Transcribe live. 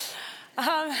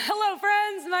Hello,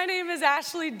 friends. My name is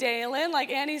Ashley Dalen, like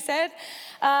Annie said.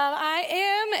 I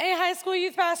am a high school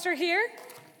youth pastor here,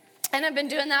 and I've been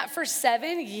doing that for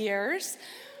 7 years,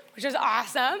 which is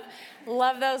awesome.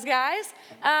 Love those guys.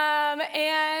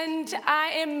 And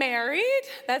I am married.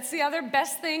 That's the other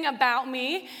best thing about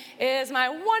me is my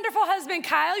wonderful husband,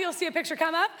 Kyle. You'll see a picture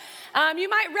come up. You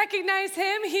might recognize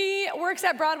him. He works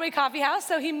at Broadway Coffee House,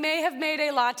 so he may have made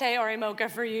a latte or a mocha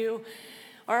for you.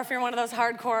 Or if you're one of those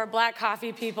hardcore black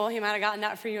coffee people, he might have gotten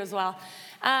that for you as well.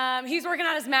 He's working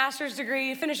on his master's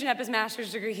degree, finishing up his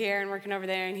master's degree here and working over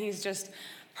there, and he's just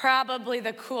probably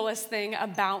the coolest thing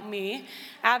about me.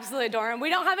 Absolutely adore him. We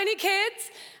don't have any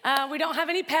kids. We don't have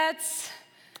any pets.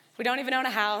 We don't even own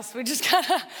a house. We just kind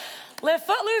of live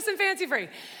footloose and fancy-free.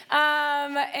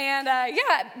 But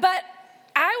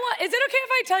is it okay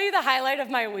if I tell you the highlight of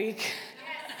my week?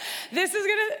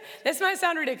 This might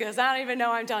sound ridiculous. I don't even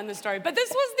know I'm telling this story. But this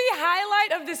was the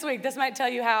highlight of this week. This might tell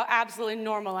you how absolutely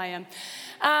normal I am.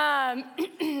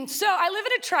 So I live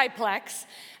in a triplex.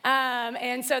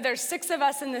 And so there's 6 of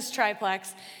us in this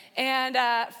triplex. And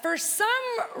for some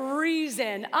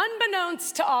reason,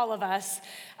 unbeknownst to all of us,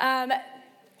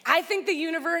 I think the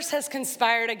universe has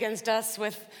conspired against us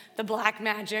with the black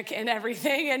magic and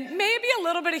everything, and maybe a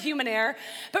little bit of human error.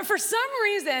 But for some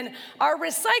reason, our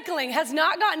recycling has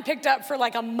not gotten picked up for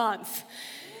like a month.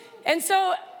 And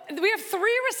so we have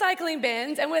 3 recycling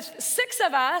bins, and with 6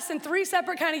 of us and 3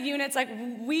 separate kind of units, like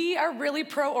we are really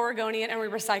pro-Oregonian and we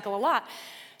recycle a lot.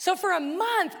 So for a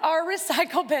month, our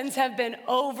recycle bins have been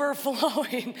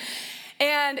overflowing.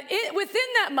 And within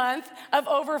that month of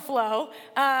overflow,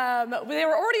 they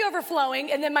were already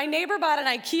overflowing, and then my neighbor bought an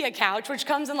IKEA couch, which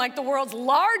comes in like the world's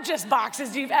largest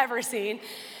boxes you've ever seen.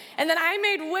 And then I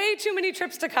made way too many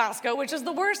trips to Costco, which is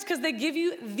the worst because they give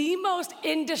you the most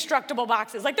indestructible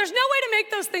boxes. Like there's no way to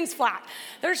make those things flat.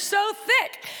 They're so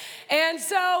thick. And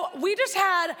so we just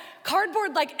had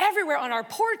cardboard like everywhere on our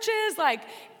porches, like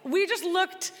we just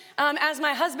looked, as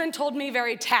my husband told me,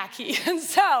 very tacky. And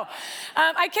so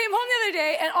I came home the other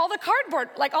day and all the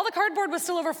cardboard was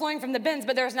still overflowing from the bins,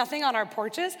 but there was nothing on our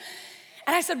porches.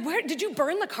 And I said, "Where did you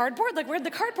burn the cardboard? Like, where'd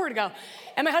the cardboard go?"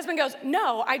 And my husband goes,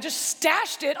 "No, I just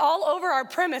stashed it all over our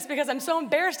premise because I'm so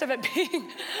embarrassed of it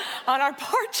being on our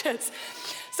porches."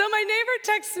 So my neighbor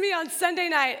texts me on Sunday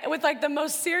night with like the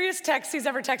most serious text he's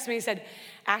ever texted me. He said,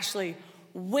 "Ashley,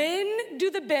 when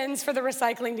do the bins for the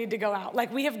recycling need to go out?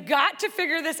 Like, we have got to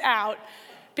figure this out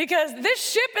because this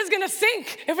ship is gonna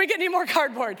sink if we get any more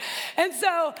cardboard." And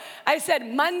so I said,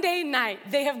 Monday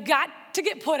night. They have got to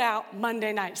get put out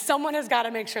Monday night. Someone has got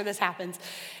to make sure this happens.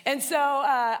 And so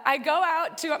I go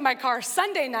out to my car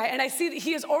Sunday night, and I see that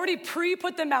he has already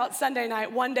pre-put them out Sunday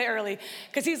night, one day early,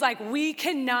 because he's like, we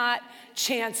cannot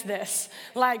chance this.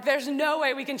 Like, there's no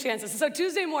way we can chance this. So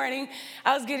Tuesday morning,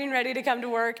 I was getting ready to come to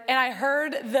work, and I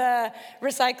heard the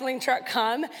recycling truck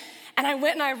come, and I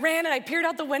went and I ran and I peered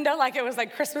out the window like it was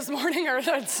like Christmas morning or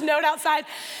it snowed outside.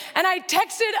 And I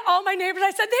texted all my neighbors.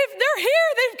 I said, they're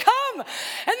here, they've come. And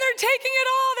they're taking it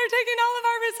all. They're taking all of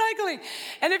our recycling.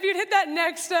 And if you'd hit that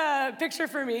next picture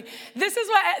for me, this is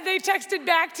what they texted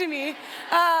back to me.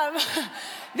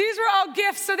 These were all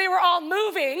gifts, so they were all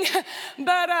moving.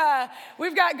 But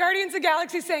we've got Guardians of the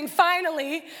Galaxy saying,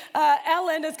 finally.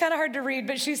 Ellen, it's kind of hard to read,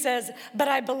 but she says, but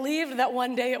I believed that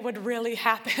one day it would really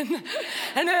happen.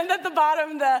 And then at the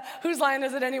bottom, the whose line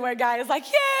is it anyway guy is like,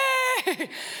 yay!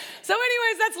 So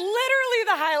anyways, that's literally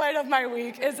the highlight of my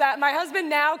week, is that my husband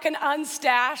now can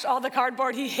unstash all the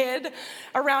cardboard he hid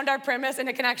around our premise, and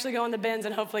it can actually go in the bins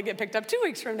and hopefully get picked up 2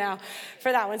 weeks from now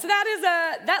for that one. So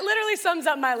that literally sums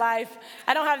up my life.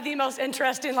 I don't have the most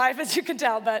interesting life, as you can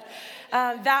tell, but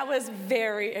that was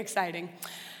very exciting.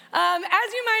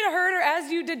 As you might have heard, or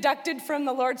as you deducted from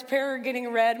the Lord's Prayer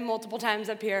getting read multiple times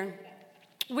up here,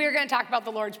 we're going to talk about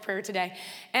the Lord's Prayer today,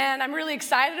 and I'm really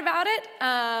excited about it,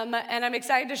 and I'm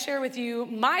excited to share with you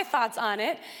my thoughts on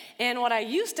it and what I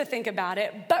used to think about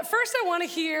it. But first, I want to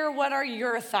hear what are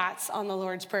your thoughts on the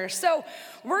Lord's Prayer. So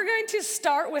we're going to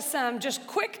start with some just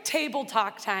quick table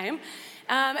talk time,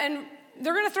 and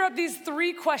they're going to throw up these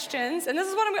 3 questions, and this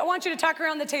is what I want you to talk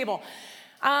around the table.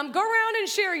 Go around and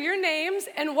share your names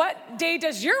and what day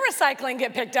does your recycling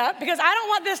get picked up, because I don't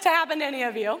want this to happen to any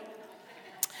of you.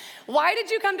 Why did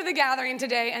you come to the gathering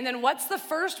today? And then what's the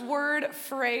first word,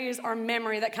 phrase, or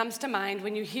memory that comes to mind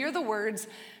when you hear the words,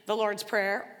 the Lord's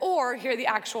Prayer, or hear the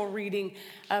actual reading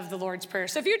of the Lord's Prayer?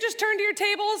 So if you just turn to your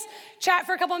tables, chat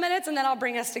for a couple of minutes, and then I'll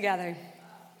bring us together.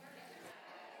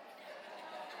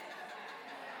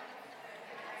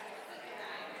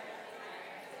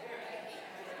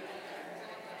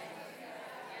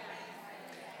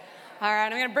 All right,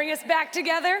 I'm going to bring us back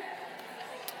together.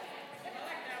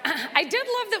 I did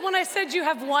love that when I said you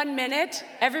have 1 minute,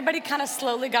 everybody kind of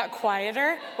slowly got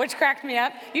quieter, which cracked me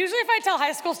up. Usually if I tell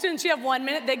high school students you have 1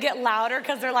 minute, they get louder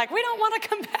because they're like, we don't want to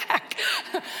come back.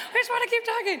 We just want to keep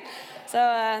talking. So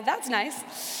that's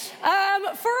nice.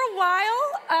 For a while,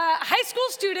 high school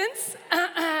students,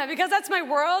 because that's my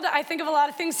world, I think of a lot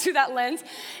of things through that lens.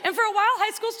 And for a while,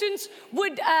 high school students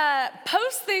would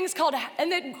post things called,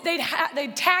 and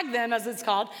they'd tag them, as it's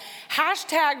called,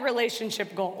 hashtag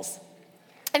relationship goals.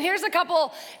 And here's a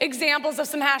couple examples of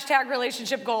some hashtag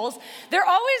relationship goals. There are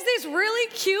always these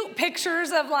really cute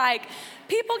pictures of like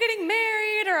people getting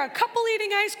married or a couple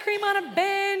eating ice cream on a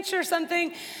bench or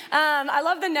something. I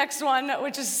love the next one,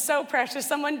 which is so precious.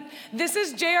 This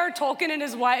is J.R. Tolkien and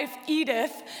his wife,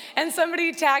 Edith, and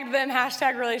somebody tagged them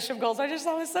hashtag relationship goals. I just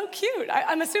thought it was so cute.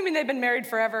 I'm assuming they've been married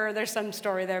forever. There's some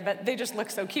story there, but they just look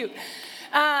so cute.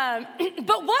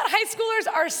 But what high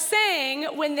schoolers are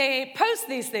saying when they post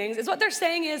these things is what they're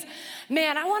saying is,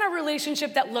 man, I want a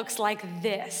relationship that looks like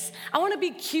this. I want to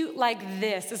be cute like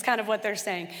this is kind of what they're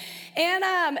saying. And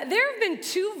there have been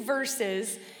 2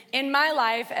 verses in my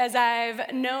life as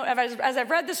I've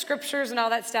read the scriptures and all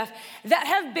that stuff that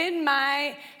have been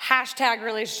my hashtag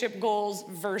relationship goals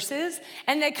verses.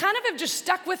 And they kind of have just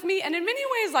stuck with me and in many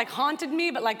ways like haunted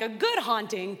me, but like a good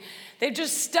haunting. They've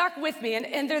just stuck with me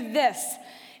and they're this.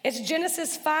 It's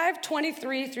Genesis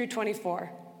 5:23 through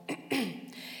 24.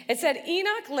 It said,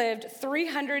 Enoch lived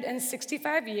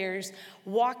 365 years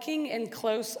walking in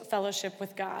close fellowship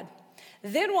with God.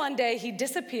 Then one day he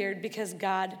disappeared because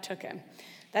God took him.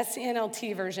 That's the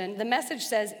NLT version. The Message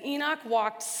says Enoch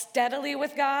walked steadily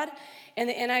with God, and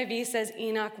the NIV says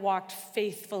Enoch walked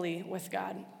faithfully with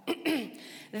God.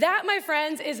 That, my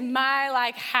friends, is my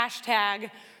like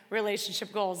hashtag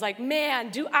relationship goals. Like,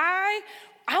 man,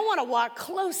 I want to walk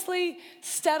closely,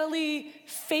 steadily,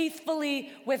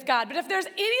 faithfully with God. But if there's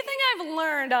anything I've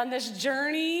learned on this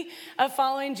journey of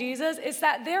following Jesus, it's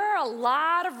that there are a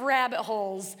lot of rabbit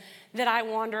holes that I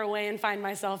wander away and find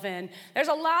myself in. There's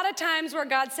a lot of times where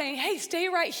God's saying, hey, stay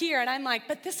right here. And I'm like,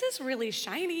 but this is really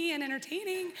shiny and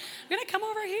entertaining. I'm going to come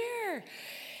over here.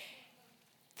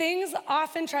 Things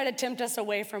often try to tempt us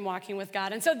away from walking with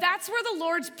God. And so that's where the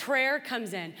Lord's Prayer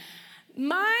comes in.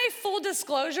 My full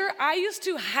disclosure, I used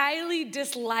to highly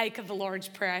dislike the Lord's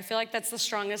Prayer. I feel like that's the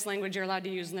strongest language you're allowed to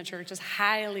use in the church, is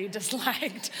highly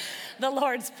disliked the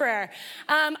Lord's Prayer.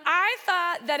 I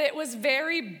thought that it was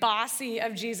very bossy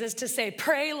of Jesus to say,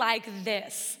 pray like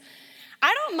this.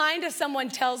 I don't mind if someone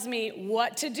tells me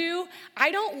what to do.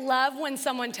 I don't love when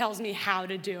someone tells me how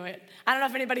to do it. I don't know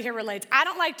if anybody here relates. I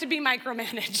don't like to be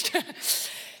micromanaged.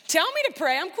 Tell me to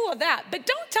pray, I'm cool with that. But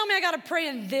don't tell me I gotta pray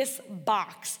in this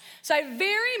box. So I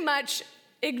very much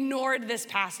ignored this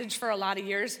passage for a lot of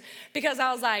years because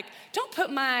I was like, don't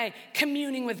put my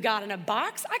communing with God in a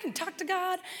box. I can talk to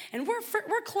God and we're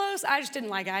close. I just didn't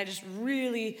like it. I just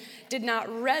really did not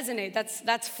resonate.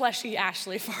 That's fleshy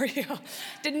Ashley for you.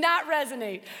 Did not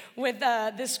resonate with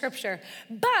this scripture.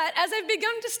 But as I've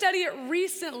begun to study it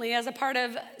recently as a part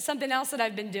of something else that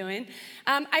I've been doing,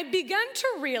 I've begun to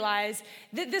realize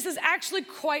that this is actually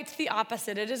quite the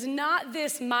opposite. It is not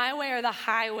this my way or the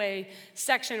highway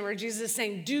section where Jesus is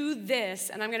saying, do this,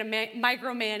 and I'm gonna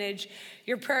micromanage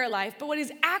your prayer life. But what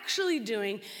he's actually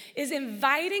doing is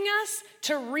inviting us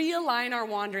to realign our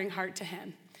wandering heart to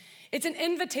him. It's an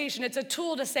invitation, it's a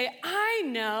tool to say, I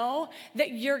know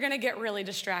that you're gonna get really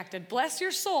distracted. Bless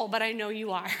your soul, but I know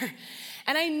you are.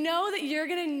 And I know that you're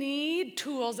gonna need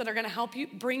tools that are gonna help you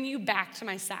bring you back to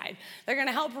my side. They're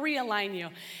gonna help realign you.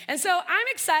 And so I'm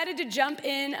excited to jump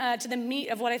in to the meat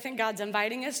of what I think God's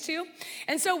inviting us to.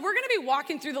 And so we're gonna be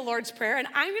walking through the Lord's Prayer, and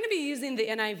I'm gonna be using the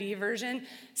NIV version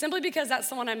simply because that's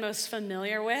the one I'm most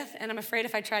familiar with. And I'm afraid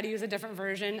if I try to use a different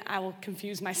version, I will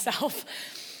confuse myself.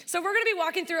 So we're gonna be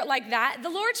walking through it like that. The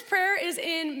Lord's Prayer is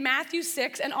in Matthew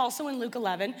 6 and also in Luke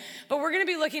 11, but we're gonna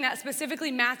be looking at specifically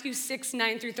Matthew 6,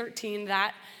 9 through 13,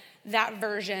 that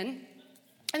version.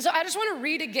 And so I just wanna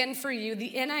read again for you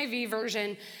the NIV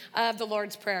version of the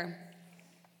Lord's Prayer.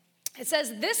 It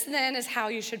says, this then is how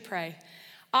you should pray.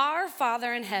 Our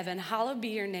Father in heaven, hallowed be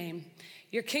your name.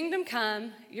 Your kingdom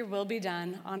come, your will be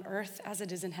done on earth as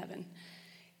it is in heaven.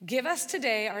 Give us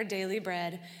today our daily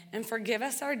bread, and forgive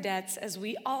us our debts as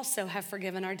we also have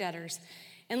forgiven our debtors.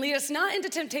 And lead us not into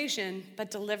temptation, but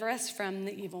deliver us from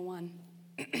the evil one.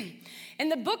 In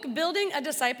the book Building a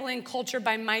Discipling Culture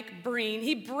by Mike Breen,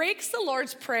 he breaks the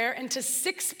Lord's Prayer into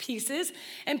 6 pieces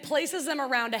and places them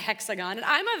around a hexagon. And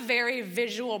I'm a very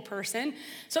visual person,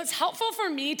 so it's helpful for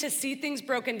me to see things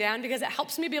broken down because it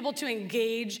helps me be able to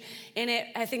engage in it,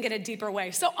 I think, in a deeper way.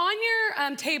 So on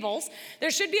your tables, there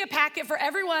should be a packet for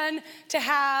everyone to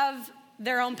have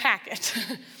their own packet.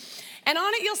 And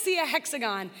on it, you'll see a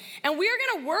hexagon. And we are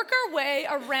gonna work our way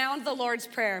around the Lord's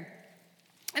Prayer.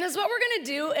 And as what we're gonna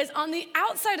do is on the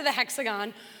outside of the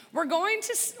hexagon, we're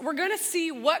gonna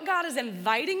see what God is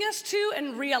inviting us to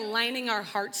and realigning our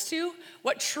hearts to,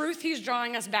 what truth he's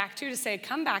drawing us back to say,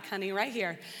 come back, honey, right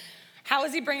here. How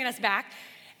is he bringing us back?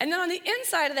 And then on the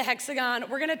inside of the hexagon,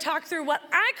 we're gonna talk through what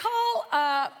I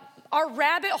call our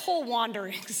rabbit hole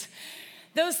wanderings.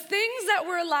 Those things that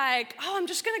we're like, oh, I'm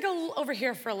just gonna go over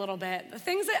here for a little bit. The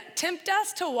things that tempt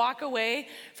us to walk away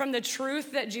from the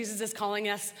truth that Jesus is calling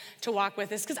us to walk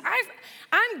with us. Because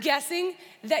I'm guessing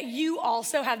that you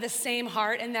also have the same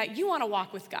heart and that you wanna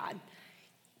walk with God.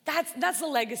 That's the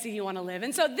legacy you wanna live.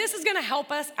 And so this is gonna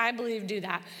help us, I believe, do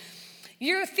that.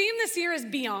 Your theme this year is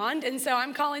beyond, and so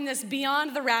I'm calling this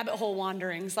Beyond the Rabbit Hole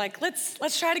Wanderings. Like,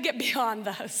 let's try to get beyond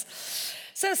those.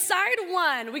 So side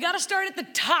one, we gotta start at the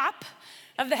top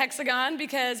of the hexagon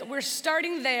because we're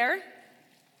starting there.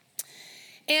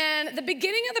 And the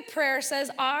beginning of the prayer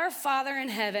says, Our Father in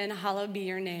heaven, hallowed be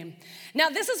your name. Now,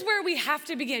 this is where we have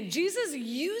to begin. Jesus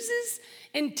uses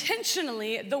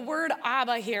intentionally the word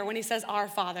Abba here when he says our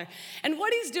Father. And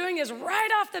what he's doing is right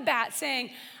off the bat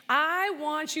saying, I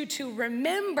want you to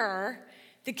remember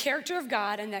the character of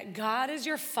God and that God is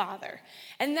your Father.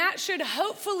 And that should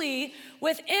hopefully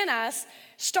within us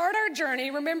start our journey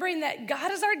remembering that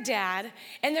God is our dad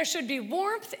and there should be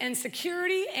warmth and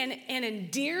security and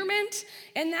endearment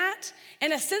in that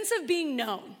and a sense of being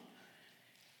known.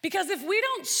 Because if we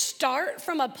don't start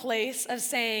from a place of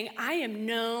saying, I am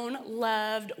known,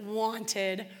 loved,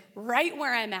 wanted, right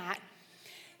where I'm at,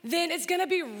 then it's gonna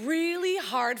be really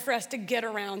hard for us to get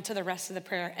around to the rest of the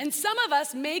prayer. And some of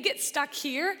us may get stuck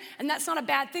here, and that's not a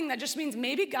bad thing. That just means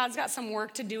maybe God's got some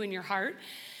work to do in your heart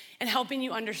and helping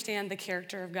you understand the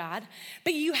character of God.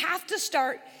 But you have to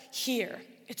start here.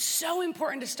 It's so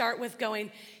important to start with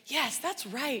going, yes, that's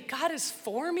right. God is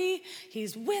for me.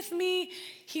 He's with me.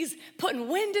 He's putting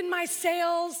wind in my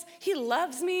sails. He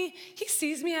loves me. He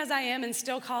sees me as I am and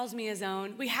still calls me his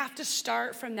own. We have to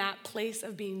start from that place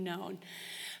of being known.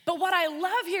 But what I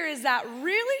love here is that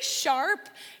really sharp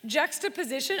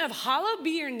juxtaposition of hallowed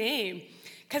be your name,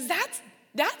 because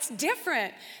that's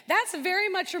different. That's very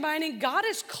much reminding God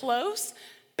is close,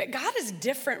 but God is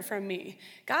different from me.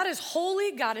 God is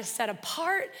holy, God is set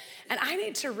apart, and I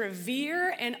need to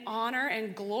revere and honor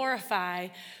and glorify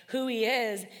who he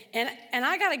is. And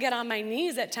I gotta get on my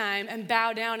knees at time and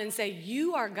bow down and say,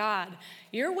 you are God.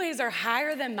 Your ways are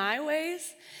higher than my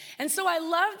ways. And so I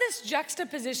love this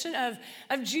juxtaposition of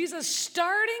Jesus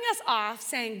starting us off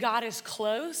saying God is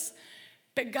close,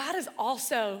 but God is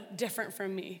also different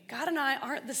from me. God and I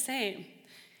aren't the same.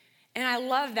 And I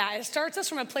love that. It starts us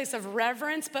from a place of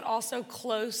reverence, but also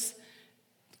closeness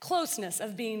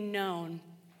of being known.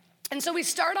 And so we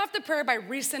start off the prayer by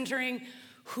recentering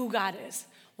who God is,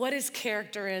 what his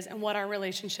character is, and what our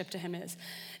relationship to him is.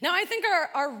 Now, I think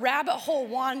our rabbit hole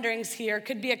wanderings here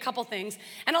could be a couple things.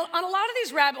 And on a lot of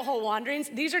these rabbit hole wanderings,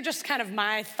 these are just kind of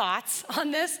my thoughts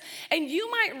on this. And you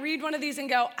might read one of these and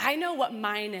go, I know what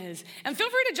mine is. And feel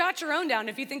free to jot your own down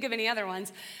if you think of any other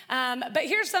ones. But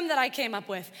here's some that I came up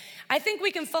with. I think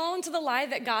we can fall into the lie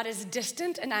that God is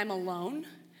distant and I'm alone,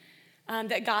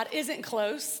 that God isn't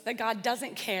close, that God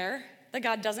doesn't care, that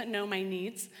God doesn't know my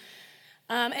needs.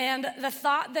 And the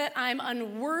thought that I'm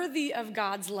unworthy of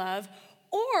God's love,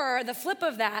 or the flip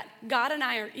of that, God and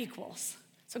I are equals.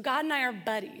 So God and I are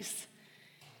buddies,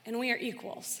 and we are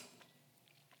equals.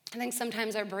 I think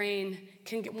sometimes our brain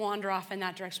can wander off in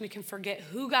that direction. We can forget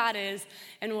who God is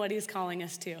and what he's calling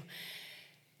us to.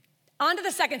 On to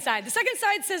the second side. The second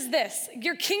side says this: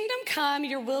 your kingdom come,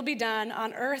 your will be done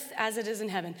on earth as it is in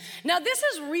heaven. Now this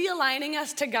is realigning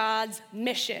us to God's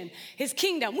mission, his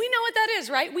kingdom. We know what that is,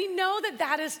 right? We know that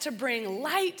that is to bring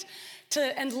light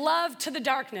and love to the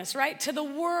darkness, right? To the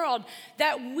world,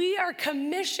 that we are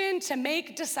commissioned to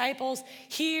make disciples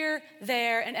here,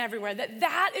 there, and everywhere.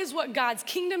 That is what God's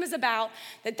kingdom is about,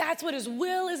 that's what his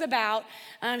will is about.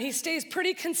 He stays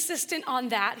pretty consistent on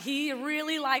that. He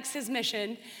really likes his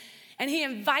mission. And he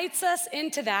invites us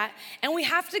into that, and we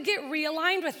have to get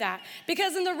realigned with that.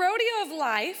 Because in the rodeo of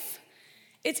life,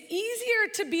 it's easier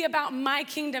to be about my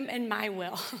kingdom and my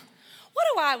will. What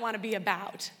do I want to be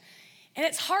about? And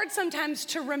it's hard sometimes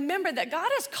to remember that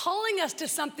God is calling us to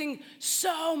something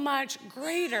so much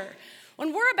greater.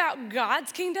 When we're about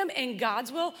God's kingdom and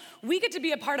God's will, we get to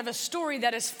be a part of a story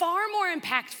that is far more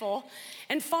impactful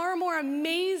and far more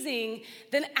amazing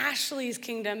than Ashley's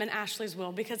kingdom and Ashley's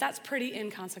will, because that's pretty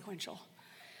inconsequential.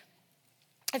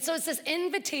 And so it's this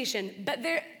invitation, but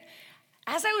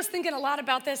as I was thinking a lot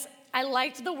about this, I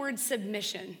liked the word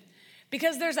submission,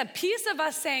 Because there's a piece of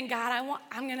us saying, God,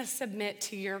 I'm gonna submit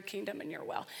to your kingdom and your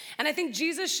will. And I think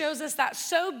Jesus shows us that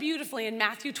so beautifully in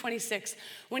Matthew 26,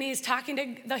 when he's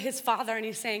talking to his Father and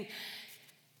he's saying,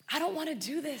 I don't wanna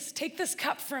do this. Take this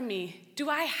cup from me. Do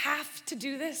I have to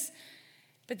do this?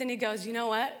 But then he goes, you know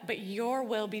what? But your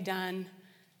will be done.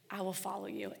 I will follow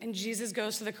you. And Jesus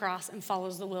goes to the cross and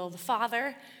follows the will of the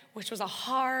Father, which was a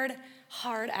hard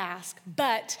ask,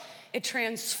 but it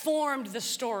transformed the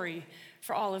story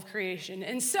for all of creation.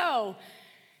 And so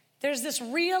there's this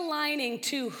realigning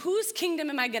to whose kingdom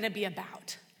am I gonna be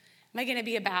about? Am I gonna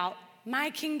be about my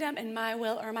kingdom and my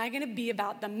will, or am I gonna be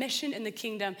about the mission in the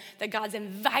kingdom that God's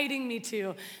inviting me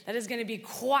to, that is gonna be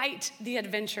quite the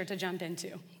adventure to jump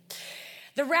into?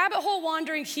 The rabbit hole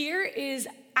wandering here is,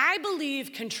 I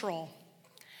believe, control.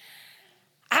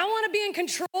 I wanna be in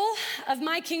control of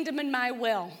my kingdom and my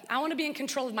will. I wanna be in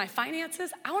control of my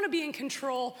finances. I wanna be in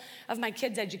control of my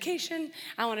kids' education.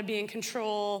 I wanna be in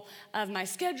control of my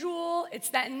schedule. It's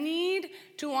that need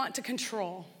to want to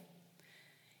control.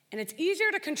 And it's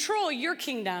easier to control your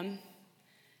kingdom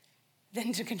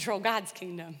than to control God's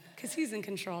kingdom, because he's in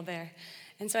control there.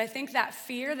 And so I think that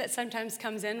fear that sometimes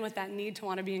comes in with that need to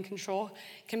want to be in control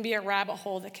can be a rabbit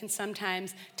hole that can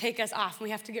sometimes take us off. And we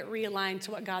have to get realigned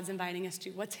to what God's inviting us to.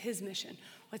 What's his mission?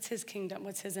 What's his kingdom?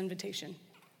 What's his invitation?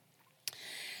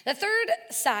 The third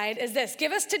side is this: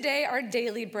 give us today our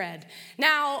daily bread.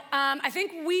 Now, I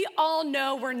think we all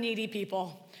know we're needy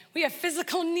people. We have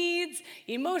physical needs,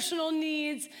 emotional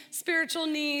needs, spiritual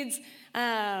needs,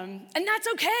 and that's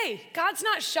okay. God's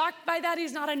not shocked by that.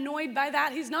 He's not annoyed by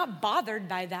that. He's not bothered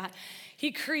by that.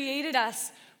 He created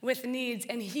us with needs,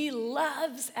 and he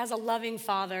loves, as a loving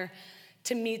father,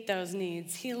 to meet those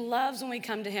needs. He loves when we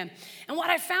come to him. And what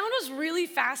I found was really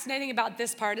fascinating about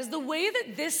this part is the way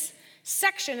that this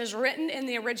section is written in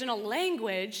the original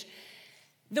language.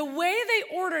 The way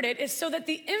they ordered it is so that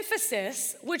the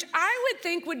emphasis, which I would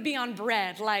think would be on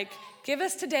bread, like, give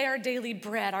us today our daily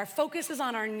bread. Our focus is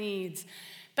on our needs.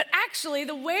 But actually,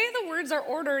 the way the words are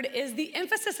ordered is the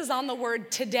emphasis is on the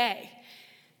word today.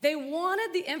 They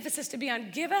wanted the emphasis to be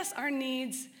on give us our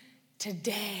needs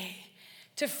today,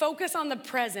 to focus on the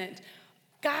present.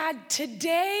 God,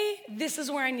 today, this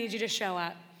is where I need you to show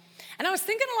up. And I was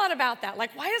thinking a lot about that.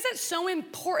 Like, why is it so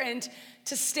important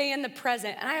to stay in the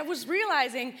present? And I was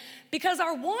realizing because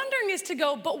our wandering is to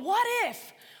go, but what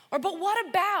if? Or, but what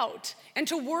about? And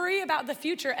to worry about the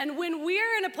future. And when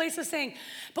we're in a place of saying,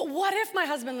 but what if my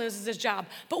husband loses his job?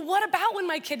 But what about when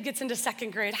my kid gets into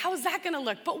second grade? How is that gonna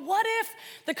look? But what if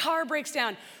the car breaks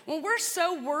down? When we're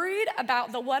so worried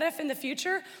about the what if in the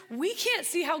future, we can't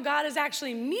see how God is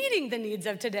actually meeting the needs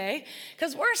of today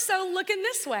because we're so looking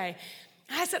this way.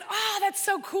 I said, oh, that's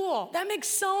so cool. That makes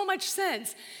so much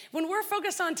sense. When we're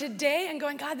focused on today and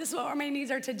going, God, this is what my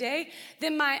needs are today,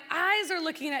 then my eyes are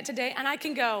looking at today and I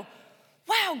can go,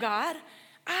 wow, God,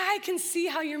 I can see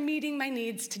how you're meeting my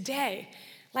needs today.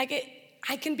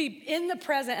 I can be in the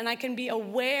present and I can be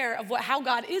aware of how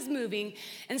God is moving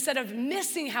instead of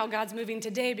missing how God's moving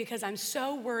today because I'm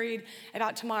so worried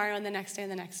about tomorrow and the next day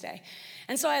and the next day.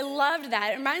 And so I loved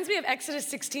that. It reminds me of Exodus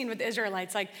 16 with the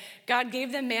Israelites. Like, God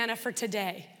gave them manna for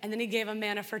today, and then he gave them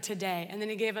manna for today, and then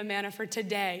he gave them manna for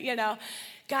today. You know,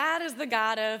 God is the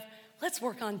God of, let's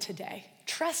work on today.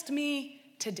 Trust me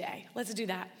today. Let's do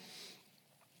that.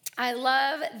 I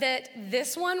love that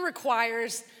this one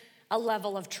requires a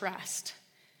level of trust.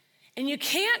 And you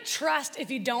can't trust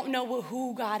if you don't know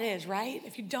who God is, right?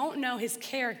 If you don't know his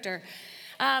character.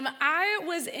 I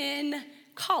was in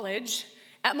college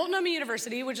at Multnomah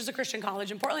University, which is a Christian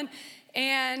college in Portland.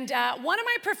 And one of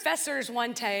my professors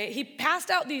one day, he passed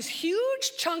out these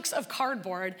huge chunks of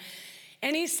cardboard.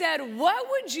 And he said, what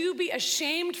would you be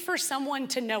ashamed for someone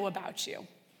to know about you?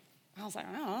 I was like,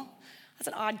 I don't know. That's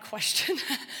an odd question.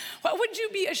 What would you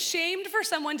be ashamed for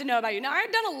someone to know about you? Now,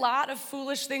 I've done a lot of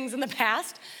foolish things in the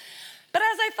past, but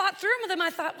as I thought through them, I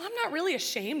thought, well, I'm not really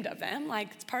ashamed of them. Like,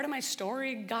 it's part of my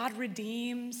story. God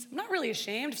redeems. I'm not really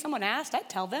ashamed. If someone asked, I'd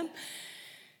tell them.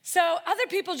 So other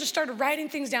people just started writing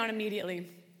things down immediately.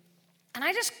 And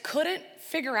I just couldn't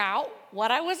figure out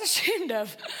what I was ashamed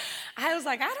of. I was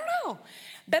like, I don't know.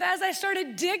 But as I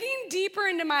started digging deeper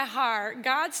into my heart,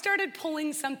 God started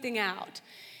pulling something out.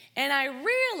 And I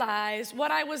realized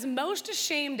what I was most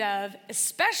ashamed of,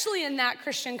 especially in that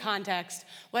Christian context,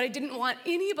 what I didn't want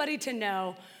anybody to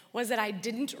know was that I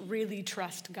didn't really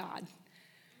trust God.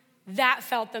 That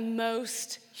felt the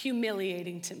most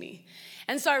humiliating to me.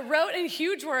 And so I wrote in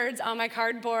huge words on my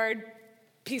cardboard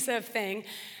piece of thing,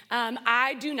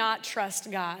 I do not trust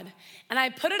God. And I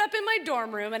put it up in my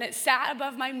dorm room and it sat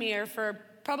above my mirror for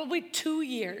probably 2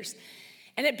 years.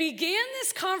 And it began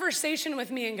this conversation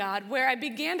with me and God where I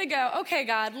began to go, okay,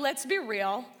 God, let's be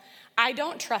real. I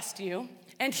don't trust you,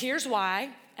 and here's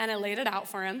why. And I laid it out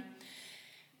for him.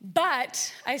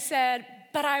 But I said,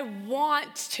 but I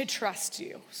want to trust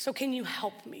you. So can you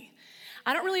help me?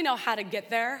 I don't really know how to get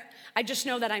there. I just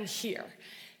know that I'm here.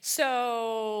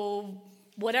 So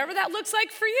whatever that looks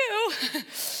like for you,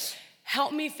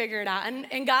 help me figure it out.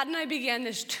 And God and I began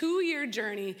this 2-year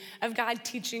journey of God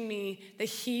teaching me that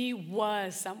he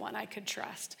was someone I could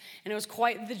trust. And it was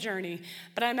quite the journey.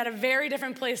 But I'm at a very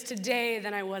different place today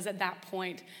than I was at that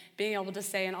point, being able to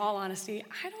say, in all honesty,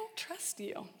 I don't trust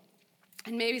you.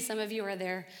 And maybe some of you are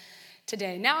there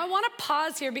today. Now, I want to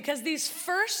pause here because these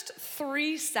first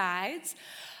 3 sides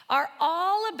are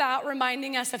all about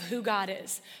reminding us of who God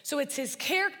is. So it's his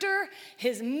character,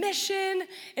 his mission.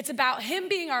 It's about him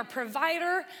being our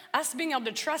provider, us being able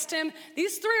to trust him.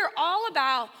 These 3 are all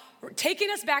about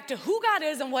taking us back to who God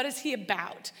is and what is he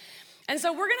about. And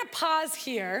so we're going to pause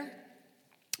here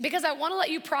because I want to let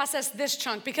you process this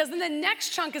chunk, because then the next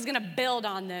chunk is going to build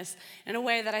on this in a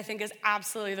way that I think is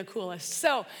absolutely the coolest.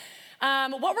 So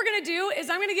what we're gonna do is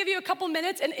I'm gonna give you a couple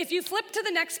minutes, and if you flip to the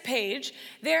next page,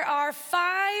 there are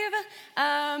 5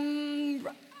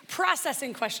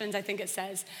 processing questions, I think it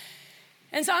says.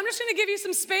 And so I'm just gonna give you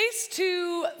some space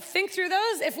to think through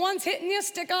those. If one's hitting you,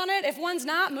 stick on it. If one's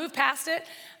not, move past it,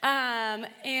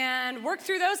 and work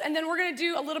through those. And then we're gonna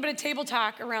do a little bit of table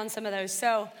talk around some of those.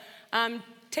 So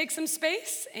take some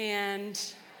space and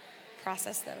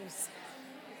process those.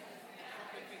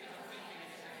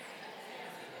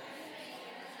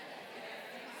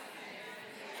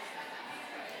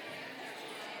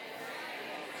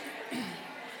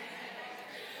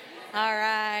 All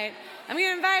right, I'm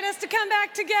gonna invite us to come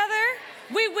back together.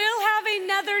 We will have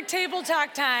another table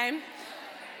talk time.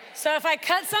 So if I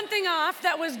cut something off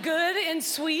that was good and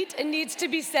sweet and needs to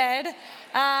be said,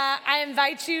 I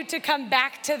invite you to come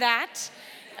back to that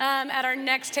at our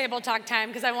next table talk time,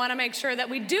 because I wanna make sure that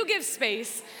we do give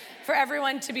space for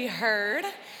everyone to be heard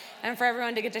and for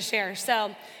everyone to get to share.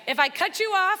 So if I cut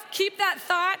you off, keep that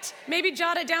thought, maybe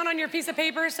jot it down on your piece of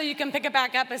paper so you can pick it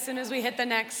back up as soon as we hit the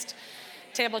next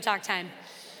table talk time.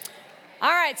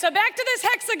 All right, so back to this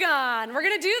hexagon. We're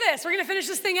gonna do this. We're gonna finish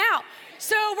this thing out.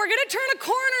 So we're gonna turn a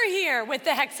corner here with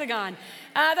the hexagon.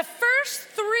 The first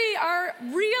 3 are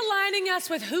realigning us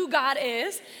with who God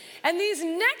is. And these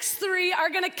next 3 are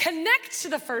gonna connect to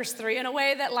the first 3 in a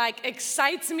way that like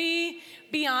excites me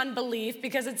beyond belief,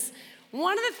 because it's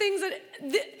one of the things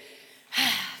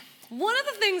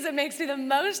that makes me the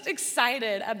most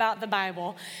excited about the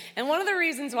Bible, and one of the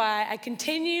reasons why I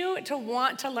continue to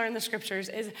want to learn the scriptures,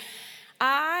 is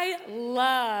I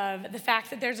love the fact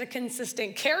that there's a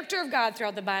consistent character of God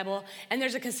throughout the Bible, and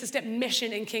there's a consistent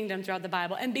mission and kingdom throughout the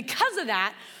Bible. And because of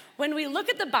that, when we look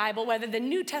at the Bible, whether the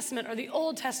New Testament or the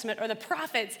Old Testament or the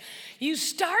prophets, you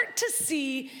start to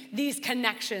see these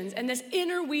connections and this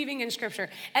interweaving in scripture.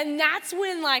 And that's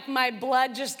when like my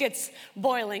blood just gets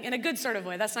boiling in a good sort of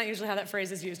way. That's not usually how that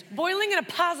phrase is used. Boiling in a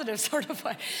positive sort of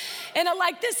way. And I'm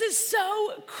like, this is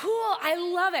so cool. I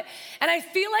love it. And I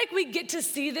feel like we get to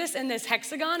see this in this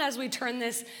hexagon as we turn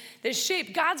this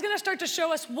shape. God's gonna start to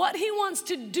show us what he wants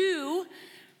to do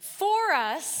for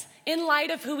us in light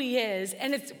of who he is.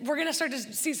 And we're gonna start to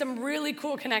see some really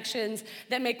cool connections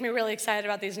that make me really excited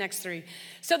about these next 3.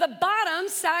 So the bottom,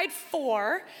 side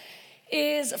 4,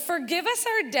 is forgive us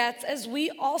our debts as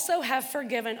we also have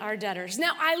forgiven our debtors.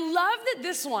 Now, I love that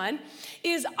this one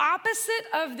is opposite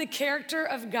of the character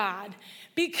of God,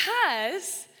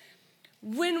 because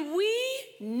when we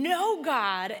know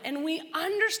God and we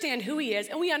understand who he is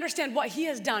and we understand what he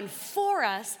has done for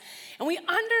us, and we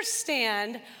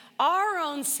understand our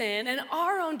own sin and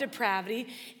our own depravity,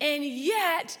 and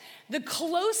yet the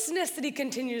closeness that he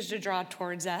continues to draw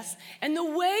towards us, and the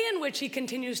way in which he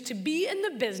continues to be in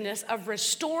the business of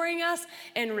restoring us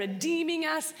and redeeming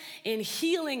us and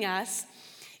healing us,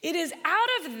 it is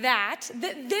out of that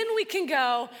then we can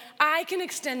go, I can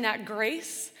extend that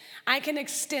grace, I can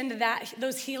extend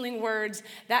those healing words,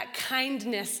 that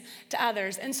kindness to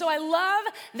others. And so I love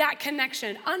that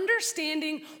connection.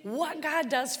 Understanding what God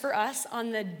does for us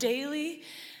on the daily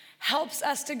helps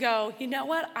us to go, you know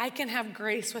what? I can have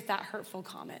grace with that hurtful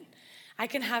comment. I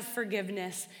can have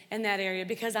forgiveness in that area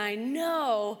because I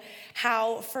know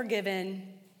how forgiven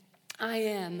I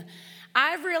am.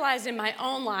 I've realized in my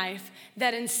own life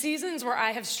that in seasons where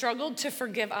I have struggled to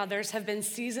forgive others have been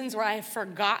seasons where I have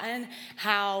forgotten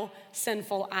how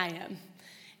sinful I am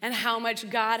and how much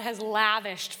God has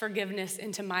lavished forgiveness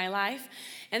into my life.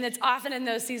 And it's often in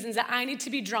those seasons that I need to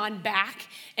be drawn back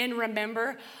and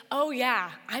remember, oh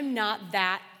yeah, I'm not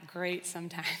that great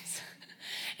sometimes.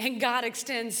 And God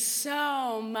extends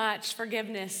so much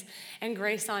forgiveness and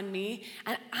grace on me,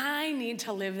 and I need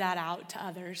to live that out to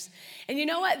others. And you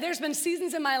know what? There's been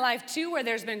seasons in my life too where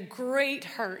there's been great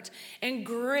hurt and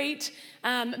great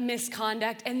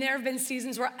misconduct, and there have been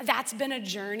seasons where that's been a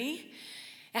journey.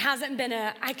 It hasn't been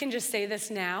I can just say this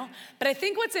now, but I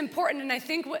think what's important, and I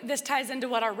think this ties into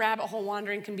what our rabbit hole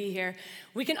wandering can be here,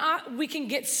 we can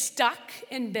get stuck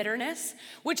in bitterness,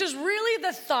 which is really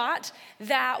the thought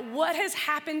that what has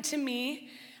happened to me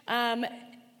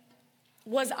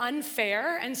was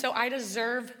unfair, and so I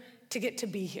deserve to get to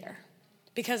be here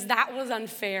because that was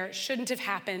unfair. It shouldn't have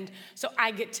happened, so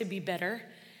I get to be bitter.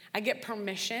 I get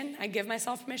permission. I give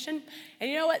myself permission. And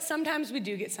you know what? Sometimes we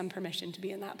do get some permission to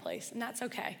be in that place, and that's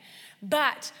okay.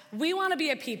 But we want to be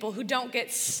a people who don't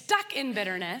get stuck in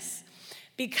bitterness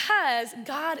because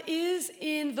God is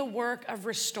in the work of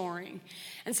restoring.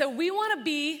 And so we want to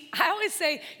be, I always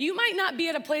say, you might not be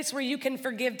at a place where you can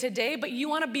forgive today, but you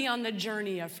want to be on the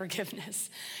journey of forgiveness.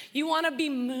 You want to be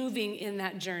moving in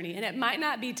that journey. And it might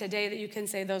not be today that you can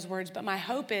say those words, but my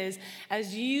hope is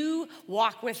as you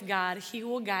walk with God, he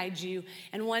will guide you.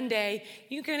 And one day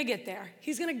you're going to get there.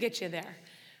 He's going to get you there.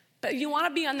 But you want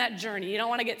to be on that journey. You don't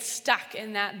want to get stuck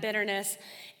in that bitterness.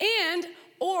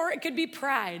 Or it could be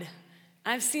pride.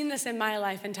 I've seen this in my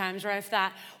life in times where I've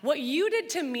thought, what you did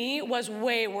to me was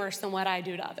way worse than what I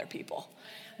do to other people.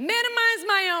 Minimize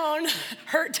my own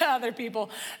hurt to other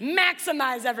people.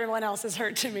 Maximize everyone else's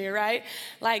hurt to me, right?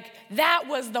 Like, that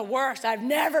was the worst. I've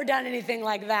never done anything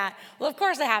like that. Well, of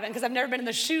course I haven't, because I've never been in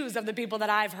the shoes of the people that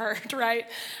I've hurt, right?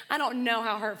 I don't know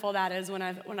how hurtful that is when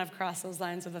I've crossed those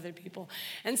lines with other people.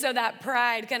 And so that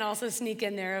pride can also sneak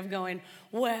in there of going,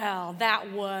 well,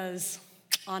 that was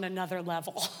on another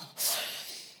level.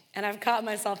 And I've caught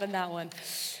myself in that one.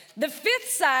 The fifth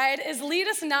side is lead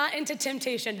us not into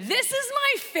temptation. This is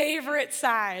my favorite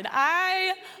side.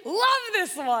 I love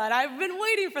this one. I've been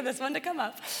waiting for this one to come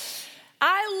up.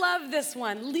 I love this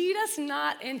one. Lead us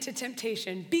not into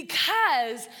temptation,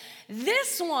 because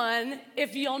this one,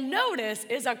 if you'll notice,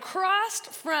 is across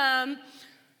from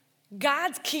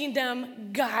God's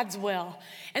kingdom, God's will.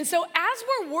 And so as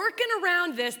we're working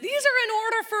around this, these are in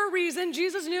order for a reason.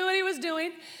 Jesus knew what he was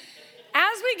doing.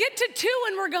 As we get to 2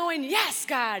 and we're going, yes,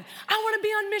 God, I want to be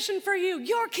on mission for you,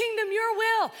 your kingdom, your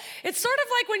will. It's sort of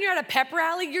like when you're at a pep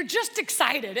rally, you're just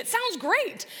excited. It sounds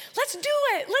great. Let's do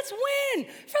it. Let's win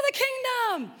for the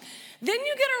kingdom. Then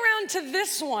you get around to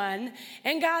this one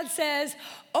and God says,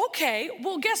 okay,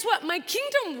 well, guess what? My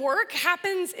kingdom work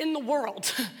happens in the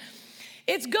world.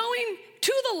 It's going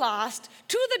to the lost,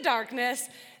 to the darkness.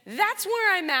 That's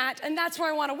where I'm at, and that's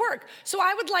where I want to work. So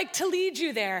I would like to lead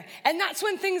you there. And that's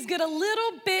when things get a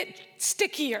little bit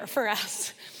stickier for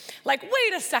us. Like,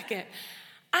 wait a second.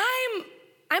 I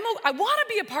want to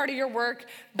be a part of your work,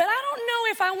 but I don't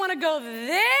know if I want to go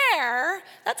there.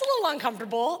 That's a little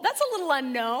uncomfortable. That's a little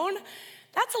unknown.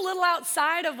 That's a little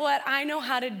outside of what I know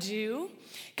how to do.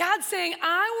 God's saying,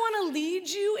 I want to lead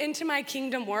you into my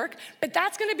kingdom work, but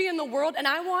that's going to be in the world, and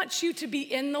I want you to be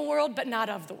in the world, but not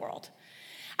of the world.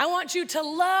 I want you to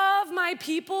love my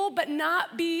people, but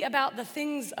not be about the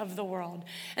things of the world.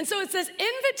 And so it's this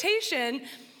invitation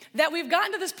that we've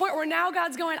gotten to this point where now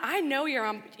God's going, I know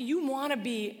you want to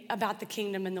be about the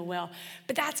kingdom and the will,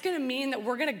 but that's going to mean that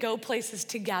we're going to go places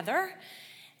together.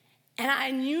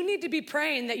 And you need to be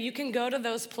praying that you can go to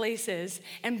those places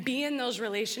and be in those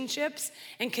relationships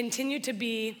and continue to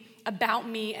be about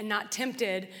me and not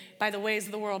tempted by the ways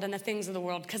of the world and the things of the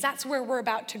world, because that's where we're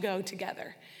about to go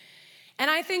together. And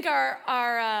I think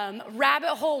our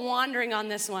rabbit hole wandering on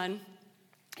this one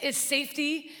is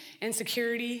safety and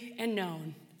security and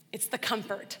known. It's the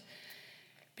comfort.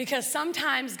 Because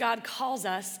sometimes God calls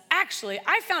us, actually,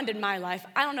 I found in my life,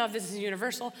 I don't know if this is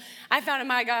universal, I found in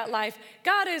my life,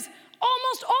 God is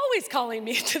almost always calling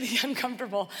me to the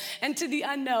uncomfortable and to the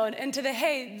unknown and to the,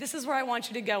 hey, this is where I want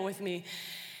you to go with me.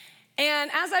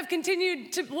 And as I've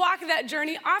continued to walk that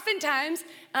journey, oftentimes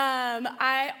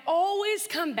I always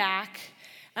come back.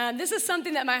 This is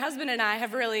something that my husband and I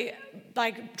have really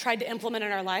tried to implement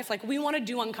in our life. Like, we want to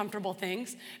do uncomfortable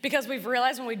things because we've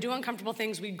realized when we do uncomfortable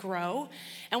things, we grow.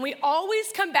 And we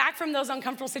always come back from those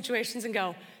uncomfortable situations and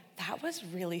go, that was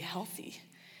really healthy.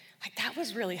 Like, that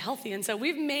was really healthy. And so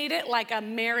we've made it like a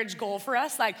marriage goal for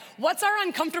us. Like, what's our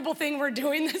uncomfortable thing we're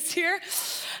doing this year?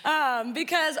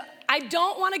 Because I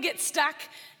don't want to get stuck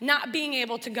not being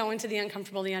able to go into the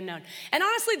uncomfortable, the unknown. And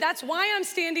honestly, that's why I'm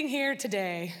standing here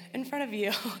today in front of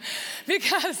you.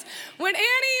 Because when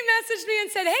Annie messaged me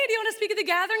and said, hey, do you want to speak at the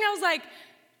gathering? I was like,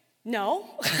 no.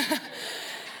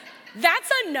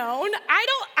 That's unknown.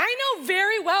 I know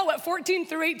very well what 14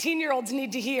 through 18-year-olds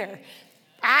need to hear.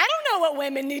 I don't know what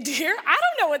women need to hear. I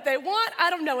don't know what they want. I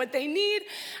don't know what they need.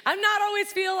 I'm not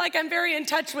always feel like I'm very in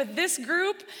touch with this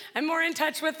group. I'm more in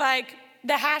touch with like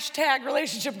the hashtag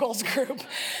relationship goals group.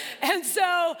 And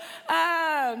so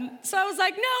I was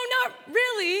like, no, not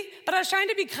really. But I was trying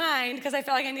to be kind because I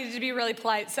felt like I needed to be really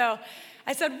polite. So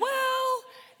I said, well,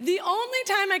 the only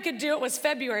time I could do it was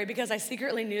February because I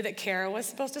secretly knew that Kara was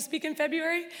supposed to speak in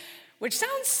February, which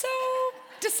sounds so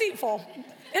deceitful, and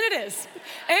it is.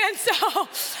 And so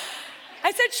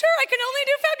I said, sure, I can only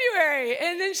do February.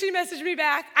 And then she messaged me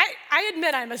back. I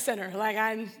admit I'm a sinner, like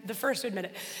I'm the first to admit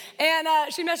it. And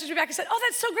she messaged me back and said, oh,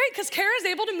 that's so great because Kara's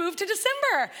able to move to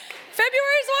December.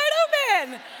 February's wide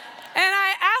open. And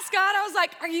I asked God, I was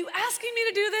like, are you asking me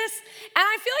to do this? And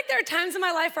I feel like there are times in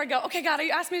my life where I go, okay, God, are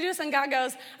you asking me to do this? And God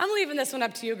goes, I'm leaving this one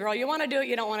up to you, girl. You want to do it,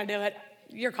 you don't want to do it.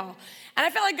 Your call. And I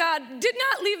felt like God did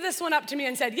not leave this one up to me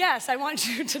and said, yes, I want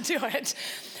you to do it.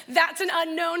 That's an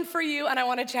unknown for you, and I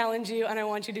want to challenge you, and I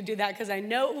want you to do that because I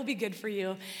know it will be good for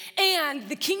you. And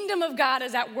the kingdom of God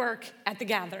is at work at the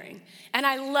gathering. And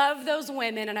I love those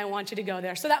women, and I want you to go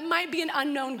there. So that might be an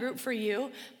unknown group for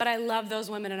you, but I love those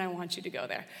women, and I want you to go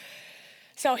there.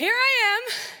 So here I am,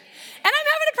 and I'm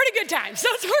having a pretty good time, so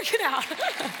it's working out.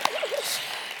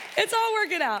 It's all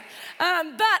working out.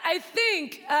 But I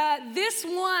think this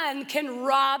one can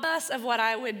rob us of what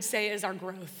I would say is our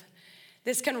growth.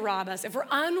 This can rob us. If we're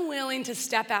unwilling to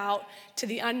step out to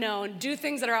the unknown, do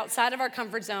things that are outside of our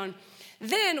comfort zone,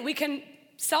 then we can,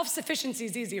 self-sufficiency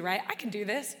is easy, right? I can do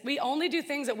this. We only do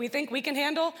things that we think we can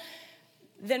handle,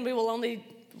 then we will only,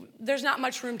 there's not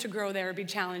much room to grow there or be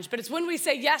challenged. But it's when we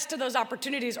say yes to those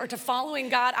opportunities or to following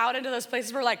God out into those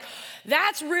places, we're like,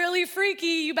 that's really freaky.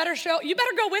 You better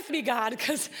go with me, God,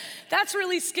 because that's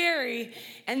really scary.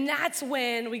 And that's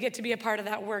when we get to be a part of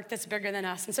that work that's bigger than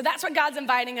us. And so that's what God's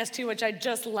inviting us to, which I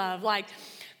just love. Like,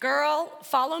 girl,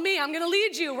 follow me. I'm going to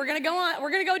lead you. We're going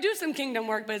to go do some kingdom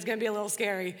work, but it's going to be a little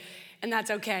scary. And that's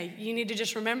okay. You need to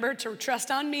just remember to trust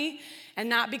on me and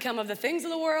not become of the things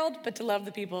of the world, but to love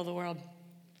the people of the world.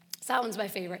 So that one's my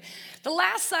favorite. The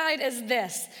last side is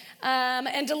this,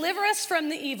 and deliver us from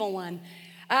the evil one.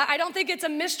 I don't think it's a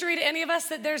mystery to any of us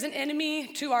that there's an enemy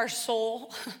to our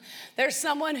soul. There's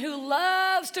someone who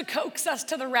loves to coax us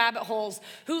to the rabbit holes,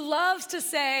 who loves to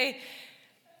say,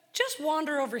 just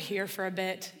wander over here for a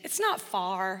bit. It's not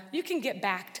far. You can get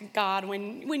back to God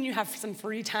when you have some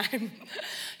free time.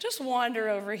 Just wander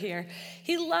over here.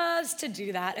 He loves to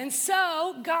do that. And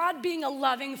so God, being a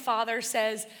loving father,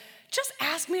 says, just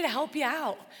ask me to help you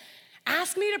out.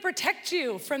 Ask me to protect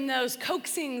you from those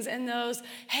coaxings and those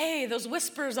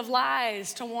whispers of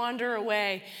lies to wander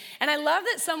away. And I love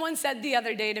that someone said the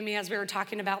other day to me as we were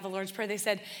talking about the Lord's Prayer, they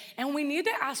said, and we need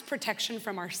to ask protection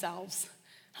from ourselves.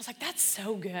 I was like, that's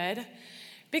so good.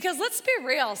 Because let's be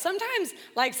real, sometimes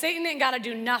like Satan ain't gotta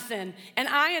do nothing. And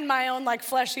I in my own like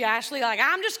fleshy Ashley, like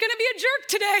I'm just gonna be a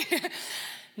jerk today.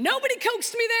 Nobody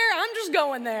coaxed me there, I'm just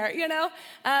going there, you know?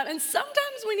 And sometimes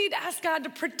we need to ask God to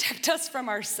protect us from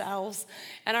ourselves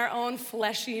and our own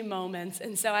fleshy moments.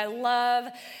 And so I love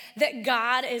that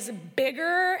God is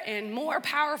bigger and more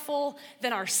powerful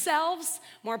than ourselves,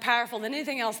 more powerful than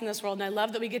anything else in this world. And I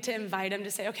love that we get to invite him to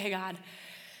say, okay, God,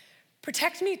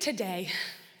 protect me today.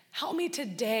 Help me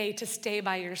today to stay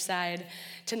by your side,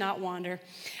 to not wander.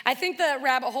 I think the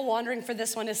rabbit hole wandering for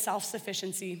this one is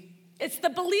self-sufficiency. It's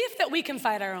the belief that we can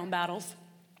fight our own battles.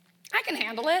 I can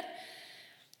handle it.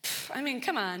 I mean,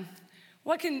 come on.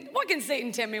 What can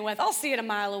Satan tempt me with? I'll see it a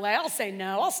mile away. I'll say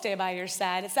no. I'll stay by your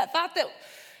side. It's that thought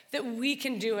that we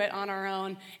can do it on our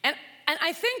own. And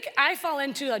I think I fall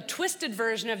into a twisted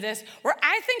version of this where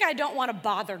I think I don't want to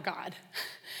bother God,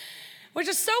 which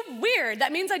is so weird.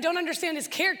 That means I don't understand his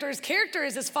character. His character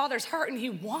is his Father's heart, and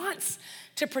he wants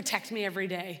to protect me every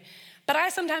day. But I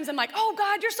sometimes am like, oh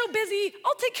God, you're so busy.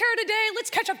 I'll take care of today. Let's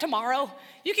catch up tomorrow.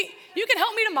 You can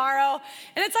help me tomorrow.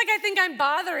 And it's like I think I'm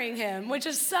bothering him, which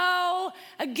is so,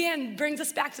 again, brings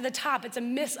us back to the top. It's a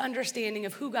misunderstanding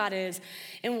of who God is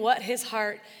and what his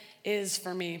heart is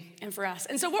for me and for us.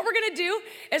 And so what we're gonna do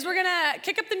is we're gonna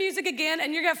kick up the music again,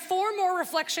 and you're gonna have 4 more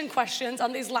reflection questions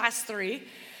on these last 3. So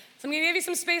I'm gonna give you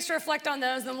some space to reflect on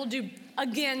those, then we'll do,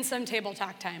 again, some table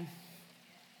talk time.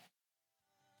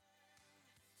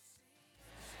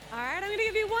 All right, I'm gonna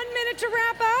give you 1 minute to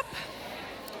wrap up.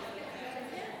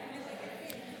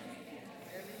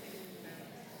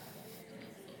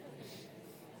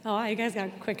 Oh, wow, you guys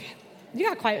got quick. You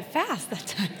got quiet fast that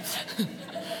time.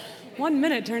 1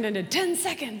 minute turned into 10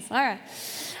 seconds. All right.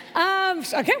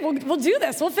 Okay, we'll do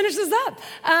this. We'll finish this up.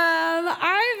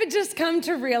 I've just come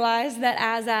to realize that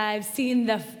as I've seen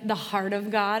the heart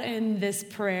of God in this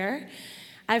prayer,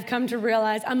 I've come to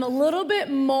realize I'm a little bit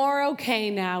more okay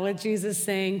now with Jesus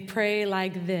saying, pray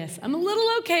like this. I'm a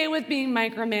little okay with being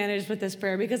micromanaged with this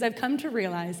prayer because I've come to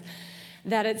realize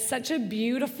that it's such a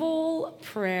beautiful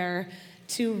prayer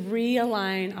to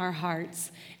realign our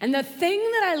hearts. And the thing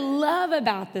that I love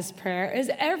about this prayer is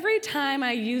every time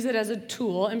I use it as a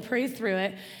tool and pray through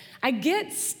it, I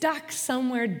get stuck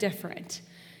somewhere different.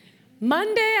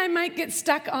 Monday, I might get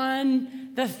stuck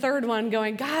on the third one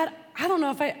going, God, I don't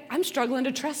know if I'm struggling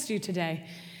to trust you today.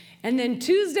 And then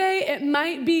Tuesday, it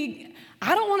might be,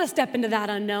 I don't want to step into that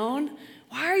unknown.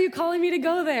 Why are you calling me to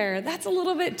go there? That's a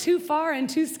little bit too far and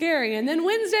too scary. And then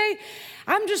Wednesday,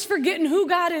 I'm just forgetting who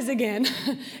God is again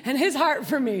and his heart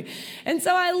for me. And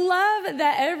so I love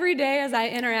that every day as I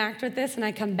interact with this and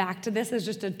I come back to this as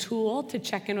just a tool to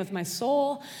check in with my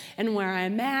soul and where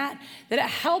I'm at, that it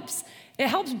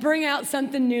helps bring out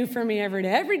something new for me every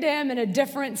day. Every day I'm in a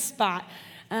different spot,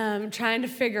 trying to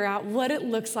figure out what it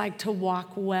looks like to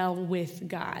walk well with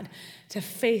God, to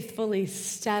faithfully,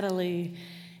 steadily,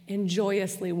 and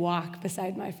joyously walk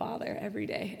beside my Father every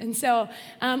day. And so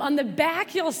on the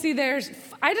back, you'll see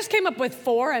I just came up with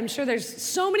 4. I'm sure there's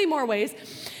so many more ways,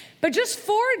 but just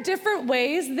 4 different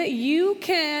ways that you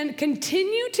can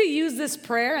continue to use this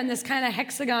prayer in this kind of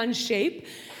hexagon shape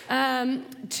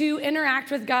to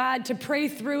interact with God, to pray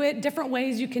through it, different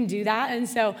ways you can do that. And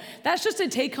so that's just a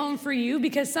take home for you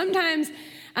because sometimes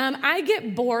I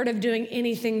get bored of doing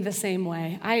anything the same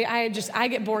way. I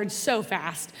get bored so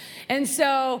fast. And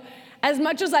so as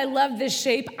much as I love this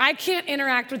shape, I can't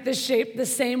interact with this shape the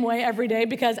same way every day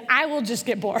because I will just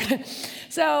get bored.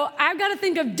 So I've got to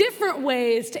think of different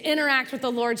ways to interact with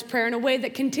the Lord's Prayer in a way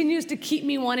that continues to keep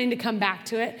me wanting to come back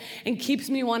to it and keeps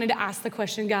me wanting to ask the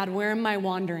question, God, where am I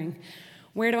wandering?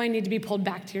 Where do I need to be pulled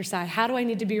back to your side? How do I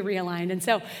need to be realigned? And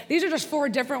so these are just 4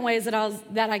 different ways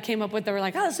that I came up with that were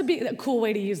like, oh, this would be a cool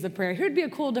way to use the prayer. Here would be a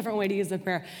cool, different way to use the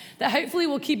prayer that hopefully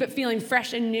will keep it feeling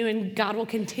fresh and new, and God will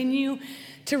continue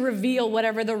to reveal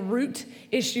whatever the root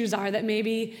issues are that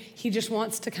maybe he just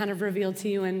wants to kind of reveal to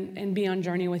you and be on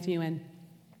journey with you in.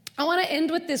 I want to end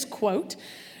with this quote,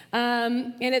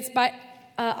 and it's by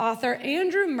author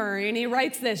Andrew Murray, and he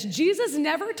writes this: Jesus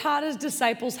never taught his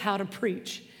disciples how to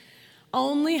preach,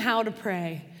 only how to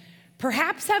pray.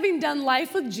 Perhaps having done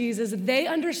life with Jesus, they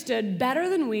understood better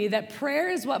than we that prayer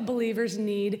is what believers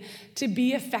need to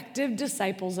be effective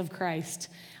disciples of Christ.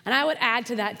 And I would add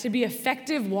to that, to be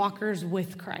effective walkers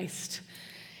with Christ.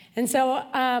 And so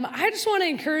I just want to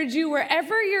encourage you,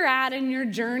 wherever you're at in your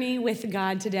journey with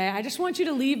God today, I just want you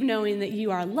to leave knowing that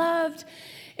you are loved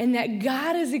and that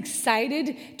God is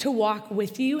excited to walk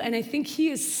with you. And I think he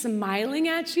is smiling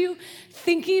at you,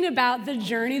 thinking about the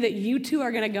journey that you two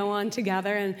are going to go on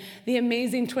together and the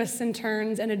amazing twists and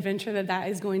turns and adventure that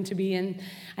is going to be. And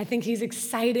I think he's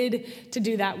excited to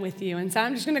do that with you. And so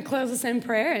I'm just going to close this in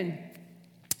prayer and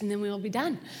then we will be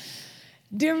done.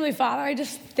 Dear Heavenly Father, I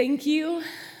just thank you.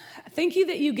 Thank you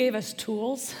that you gave us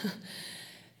tools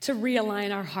to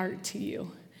realign our heart to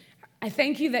you. I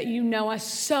thank you that you know us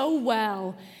so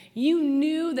well. You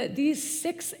knew that these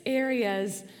 6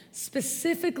 areas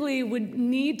specifically would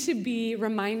need to be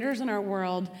reminders in our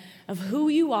world of who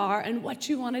you are and what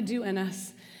you want to do in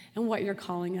us and what you're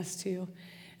calling us to.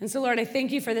 And so, Lord, I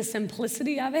thank you for the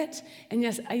simplicity of it, and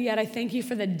yet I thank you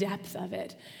for the depth of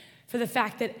it, for the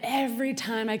fact that every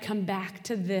time I come back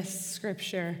to this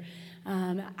scripture,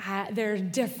 there are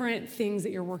different things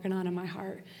that you're working on in my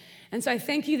heart. And so I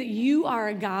thank you that you are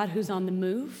a God who's on the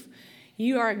move.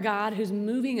 You are a God who's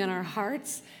moving in our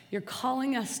hearts. You're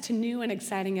calling us to new and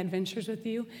exciting adventures with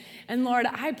you. And Lord,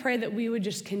 I pray that we would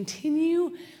just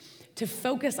continue to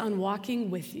focus on walking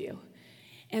with you.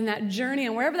 And that journey,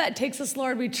 and wherever that takes us,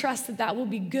 Lord, we trust that that will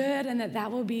be good and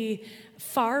that will be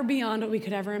far beyond what we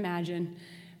could ever imagine.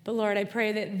 But Lord, I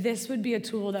pray that this would be a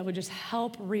tool that would just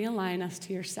help realign us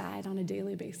to your side on a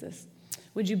daily basis.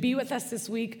 Would you be with us this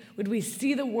week? Would we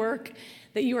see the work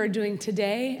that you are doing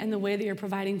today and the way that you're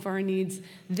providing for our needs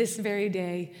this very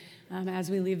day as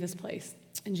we leave this place?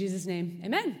 In Jesus' name,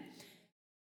 amen.